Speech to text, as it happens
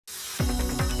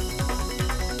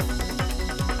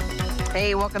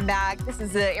Hey, welcome back. This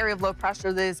is the area of low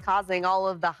pressure that is causing all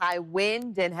of the high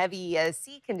wind and heavy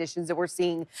sea conditions that we're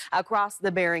seeing across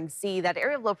the Bering Sea. That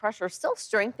area of low pressure is still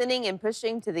strengthening and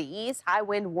pushing to the east. High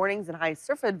wind warnings and high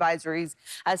surf advisories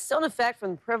still in effect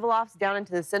from the Pribilofs down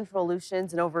into the central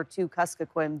Aleutians and over to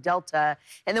Kuskokwim Delta.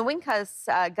 And the wind gusts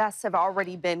have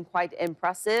already been quite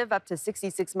impressive, up to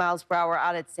 66 miles per hour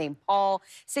out at St. Paul,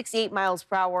 68 miles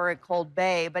per hour at Cold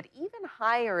Bay, but even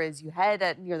higher as you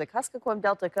head near the Kuskokwim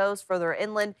Delta coast, further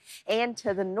inland and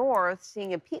to the north,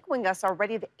 seeing a peak wind gust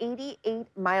already of 88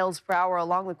 miles per hour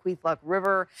along the Queethluck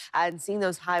River. And seeing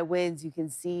those high winds, you can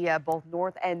see both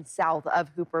north and south of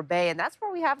Hooper Bay. And that's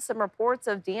where we have some reports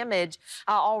of damage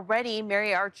already. Mary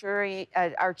Archerian,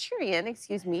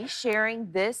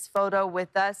 sharing this photo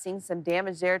with us, seeing some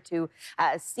damage there to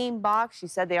a steam box. She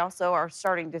said they also are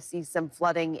starting to see some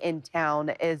flooding in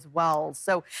town as well.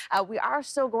 So we are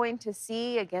still going to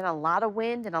see, again, a lot of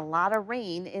wind and a lot of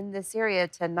rain in this area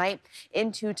tonight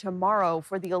into tomorrow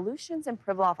for the Aleutians and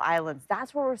Pribilof Islands.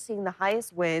 That's where we're seeing the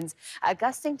highest winds,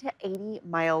 gusting to 80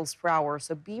 miles per hour.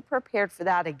 So be prepared for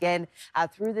that again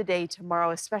through the day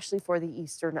tomorrow, especially for the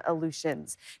eastern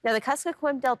Aleutians. Now, the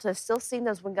Kuskokwim Delta is still seeing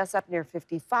those wind gusts up near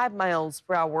 55 miles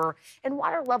per hour, and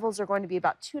water levels are going to be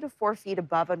about 2 to 4 feet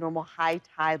above a normal high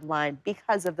tide line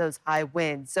because of those high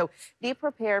winds. So be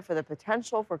prepared for the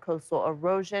potential for coastal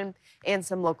erosion and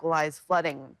some localized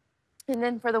flooding. And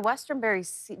then for the western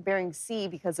Bering Sea,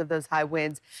 because of those high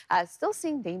winds, still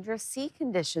seeing dangerous sea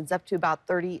conditions up to about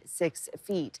 36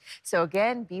 feet. So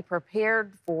again, be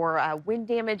prepared for wind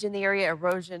damage in the area,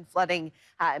 erosion, flooding,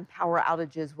 and power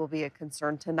outages will be a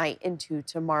concern tonight into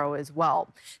tomorrow as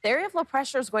well. The area of low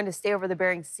pressure is going to stay over the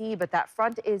Bering Sea, but that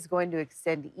front is going to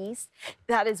extend east.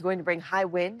 That is going to bring high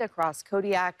wind across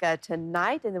Kodiak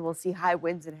tonight, and then we'll see high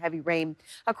winds and heavy rain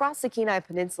across the Kenai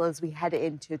Peninsula as we head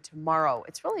into tomorrow.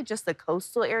 It's really just the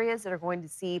coastal areas that are going to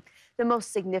see the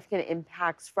most significant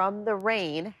impacts from the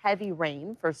rain, heavy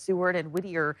rain for Seward and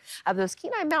Whittier. Of those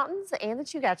Kenai Mountains and the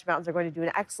Chugach Mountains are going to do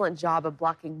an excellent job of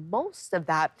blocking most of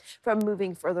that from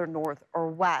moving further north or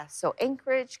west. So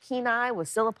Anchorage, Kenai,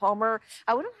 Wasilla, Palmer,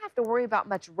 we don't have to worry about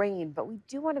much rain, but we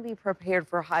do want to be prepared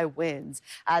for high winds.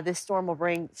 This storm will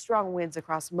bring strong winds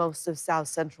across most of south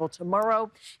central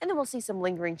tomorrow, and then we'll see some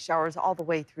lingering showers all the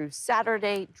way through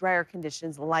Saturday, drier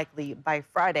conditions likely by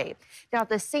Friday. Now, at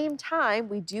the same time,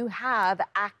 we do have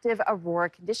active aurora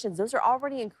conditions. Those are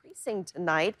already increasing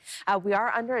tonight. We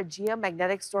are under a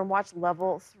geomagnetic storm watch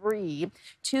level 3.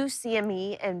 2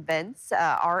 CME events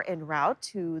are en route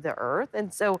to the Earth,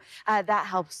 and so that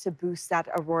helps to boost that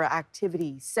aurora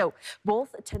activity. So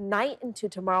both tonight into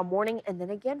tomorrow morning, and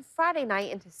then again Friday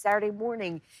night into Saturday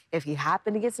morning, if you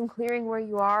happen to get some clearing where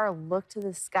you are, look to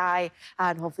the sky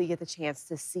and hopefully get the chance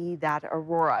to see that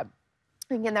aurora.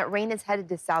 Again, that rain is headed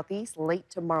to southeast late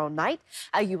tomorrow night.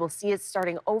 You will see it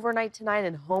starting overnight tonight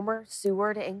in Homer,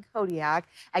 Seward, and Kodiak.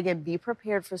 Again, be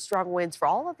prepared for strong winds for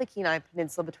all of the Kenai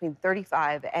Peninsula between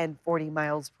 35 and 40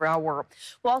 miles per hour.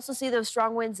 We'll also see those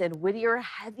strong winds in Whittier,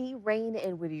 heavy rain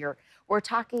in Whittier. We're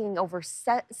talking over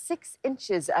 6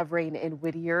 inches of rain in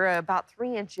Whittier, about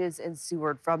 3 inches in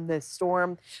Seward from this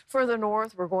storm. Further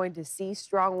north, we're going to see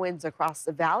strong winds across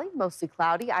the valley, mostly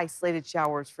cloudy, isolated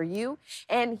showers for you.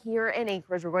 And here in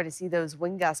Anchorage, we're going to see those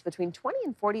wind gusts between 20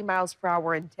 and 40 miles per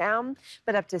hour in town,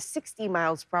 but up to 60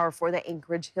 miles per hour for the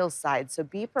Anchorage hillside. So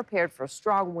be prepared for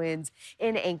strong winds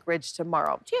in Anchorage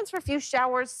tomorrow. Chance for a few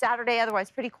showers Saturday,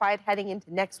 otherwise pretty quiet heading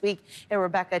into next week. And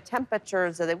Rebecca,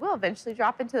 temperatures, they will eventually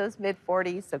drop into those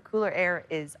mid-40s, so cooler air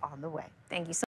is on the way. Thank you so much.